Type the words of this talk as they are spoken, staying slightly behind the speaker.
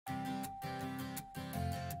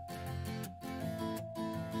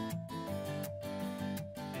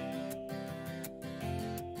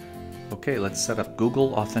Okay, let's set up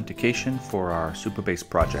Google Authentication for our Supabase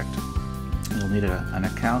project. You'll need an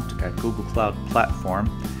account at Google Cloud Platform.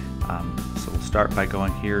 So we'll start by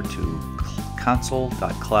going here to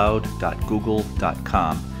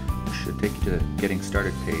console.cloud.google.com, which should take you to the Getting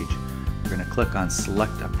Started page. We're going to click on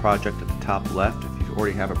Select a Project at the top left. If you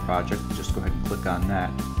already have a project, just go ahead and click on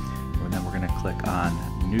that. And then we're going to click on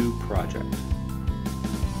New Project.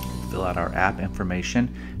 Fill out our app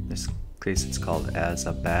information. In this case, it's called As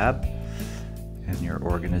a Bab. And your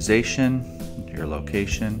organization, your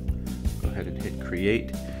location. Go ahead and hit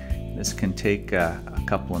Create. This can take a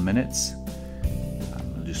couple of minutes.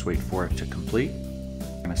 We'll just wait for it to complete.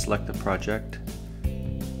 I'm going to select the project.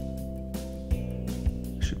 It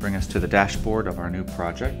should bring us to the dashboard of our new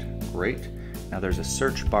project. Great. Now there's a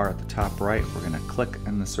search bar at the top right. We're going to click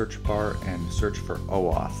in the search bar and search for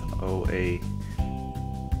OAuth. OAuth.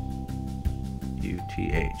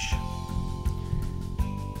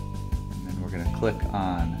 And then we're going to click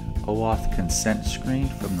on OAuth consent screen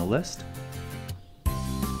from the list.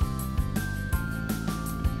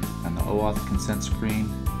 On the OAuth consent screen,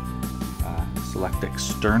 select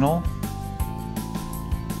External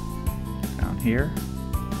down here,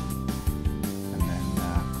 and then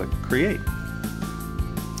click Create.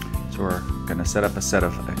 So we're going to set up a set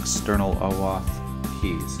of external OAuth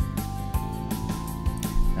keys.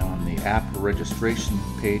 Now on the app registration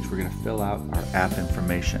page, we're going to fill out our app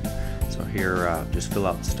information. So here, just fill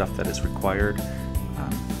out the stuff that is required.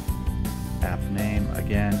 App name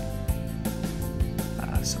again,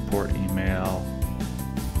 support email.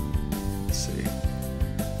 Let's see,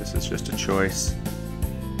 this is just a choice.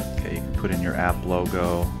 Okay, you can put in your app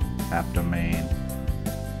logo, app domain,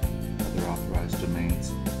 other authorized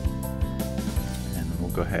domains. And then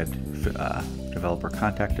we'll go ahead, developer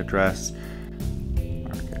contact address,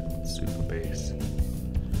 mark it Supabase,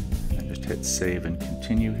 and just hit save and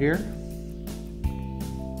continue here.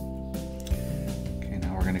 Okay,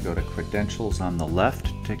 now we're going to go to credentials on the left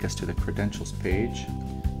to take us to the credentials page.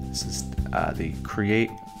 This is the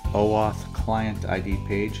Create OAuth Client ID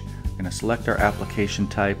page. We're going to select our application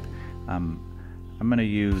type. I'm going to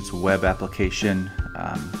use web application.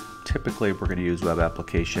 Typically we're going to use web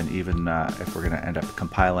application even if we're going to end up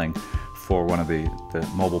compiling for one of the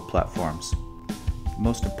mobile platforms. The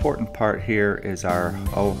most important part here is our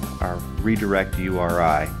redirect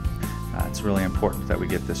URI. It's really important that we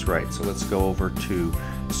get this right. So let's go over to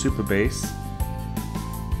Supabase.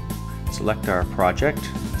 Select our project.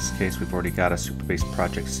 In this case, we've already got a Supabase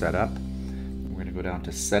project set up. We're going to go down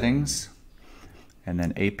to Settings, and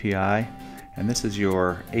then API. And this is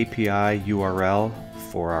your API URL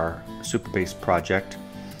for our Supabase project.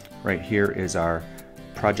 Right here is our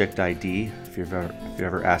project ID, if you've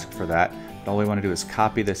ever asked for that. But all we want to do is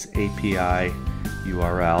copy this API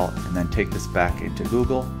URL and then take this back into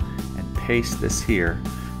Google and paste this here.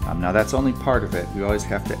 Now that's only part of it. We always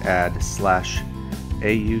have to add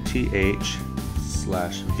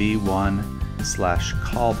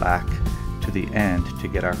 /auth/v1/callback to the end to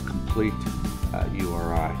get our complete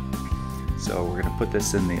URI. So we're going to put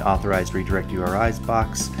this in the authorized redirect URIs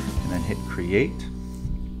box and then hit create.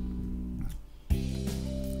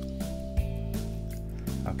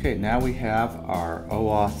 Okay, now we have our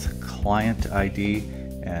OAuth client ID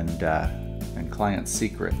and client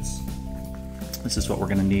secrets. This is what we're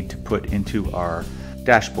going to need to put into our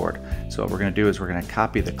dashboard. So what we're going to do is we're going to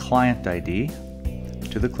copy the client ID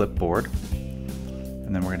to the clipboard,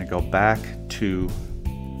 and then we're going to go back to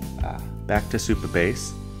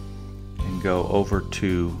Supabase and go over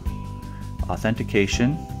to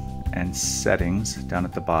Authentication and Settings down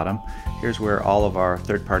at the bottom. Here's where all of our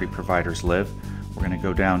third-party providers live. We're going to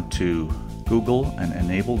go down to Google and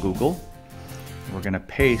enable Google. We're going to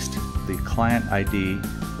paste the client ID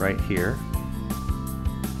right here.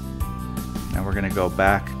 Now we're going to go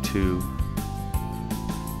back to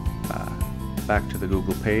the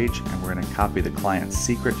Google page, and we're going to copy the client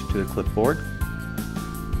secret to the clipboard.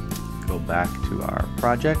 Go back to our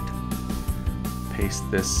project, paste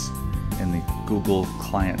this in the Google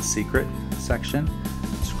client secret section,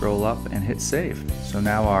 scroll up and hit save. So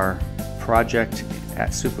now our project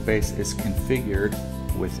at Supabase is configured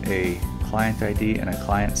with a client ID and a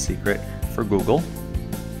client secret for Google.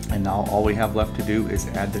 And now all we have left to do is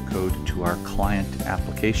add the code to our client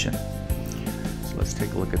application. So let's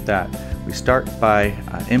take a look at that. We start by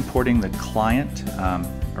importing the client,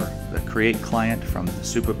 or the create client from the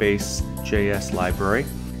Supabase JS library.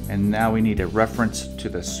 And now we need a reference to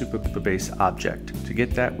the Supabase object. To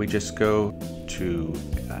get that, we just go to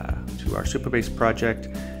our Supabase project.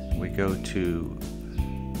 We go to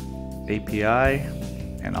API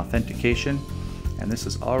and Authentication, and this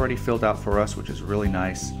is already filled out for us, which is really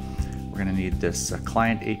nice. we're going to need this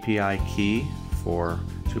client API key for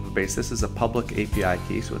Supabase. This is a public API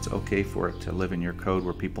key, so it's okay for it to live in your code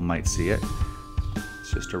where people might see it.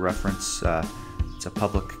 It's just a reference, it's a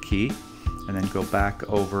public key. And then go back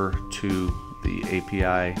over to the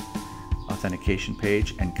API authentication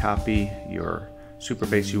page and copy your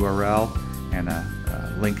Supabase URL and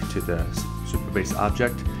a link to the Supabase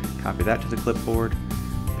object. Copy that to the clipboard,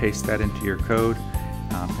 paste that into your code,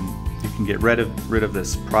 and you can get rid of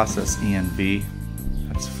this process env.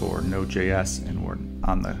 That's for Node.js, and we're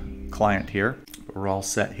on the client here. We're all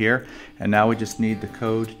set here, and now we just need the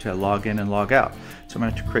code to log in and log out. So I'm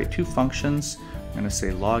going to create two functions. I'm going to say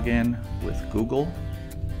login with Google,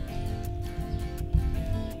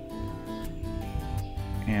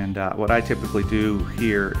 and what I typically do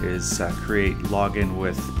here is create login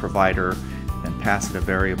with provider, then pass it a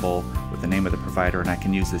variable with the name of the provider, and I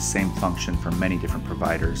can use this same function for many different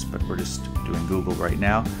providers, but we're just doing Google right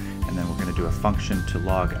now. And then we're going to do a function to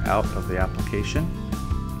log out of the application.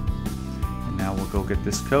 And now we'll go get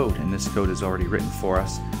this code, and this code is already written for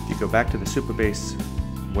us. If you go back to the Supabase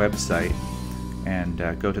website and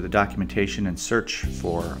go to the documentation and search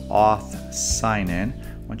for Auth sign-in.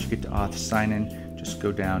 Once you get to Auth sign-in, just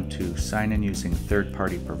go down to sign in using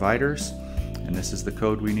third-party providers, and this is the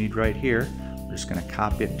code we need right here. We're just going to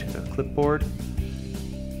copy it to the clipboard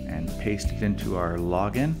and paste it into our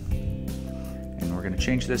login. And we're going to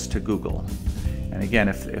change this to Google. And again,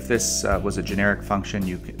 if this was a generic function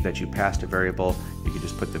that you passed a variable, you could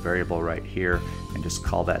just put the variable right here and just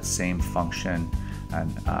call that same function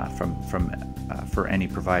and, for any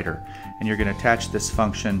provider. And you're going to attach this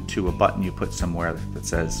function to a button you put somewhere that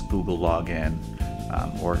says Google Login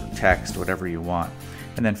or text, whatever you want.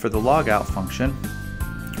 And then for the logout function,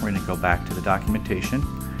 we're going to go back to the documentation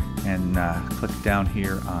and click down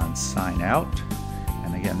here on Sign Out.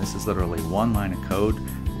 And again, this is literally one line of code.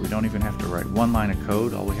 We don't even have to write one line of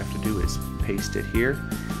code. All we have to do is paste it here.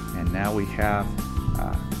 And now we have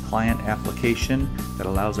a client application that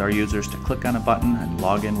allows our users to click on a button and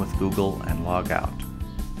log in with Google and log out.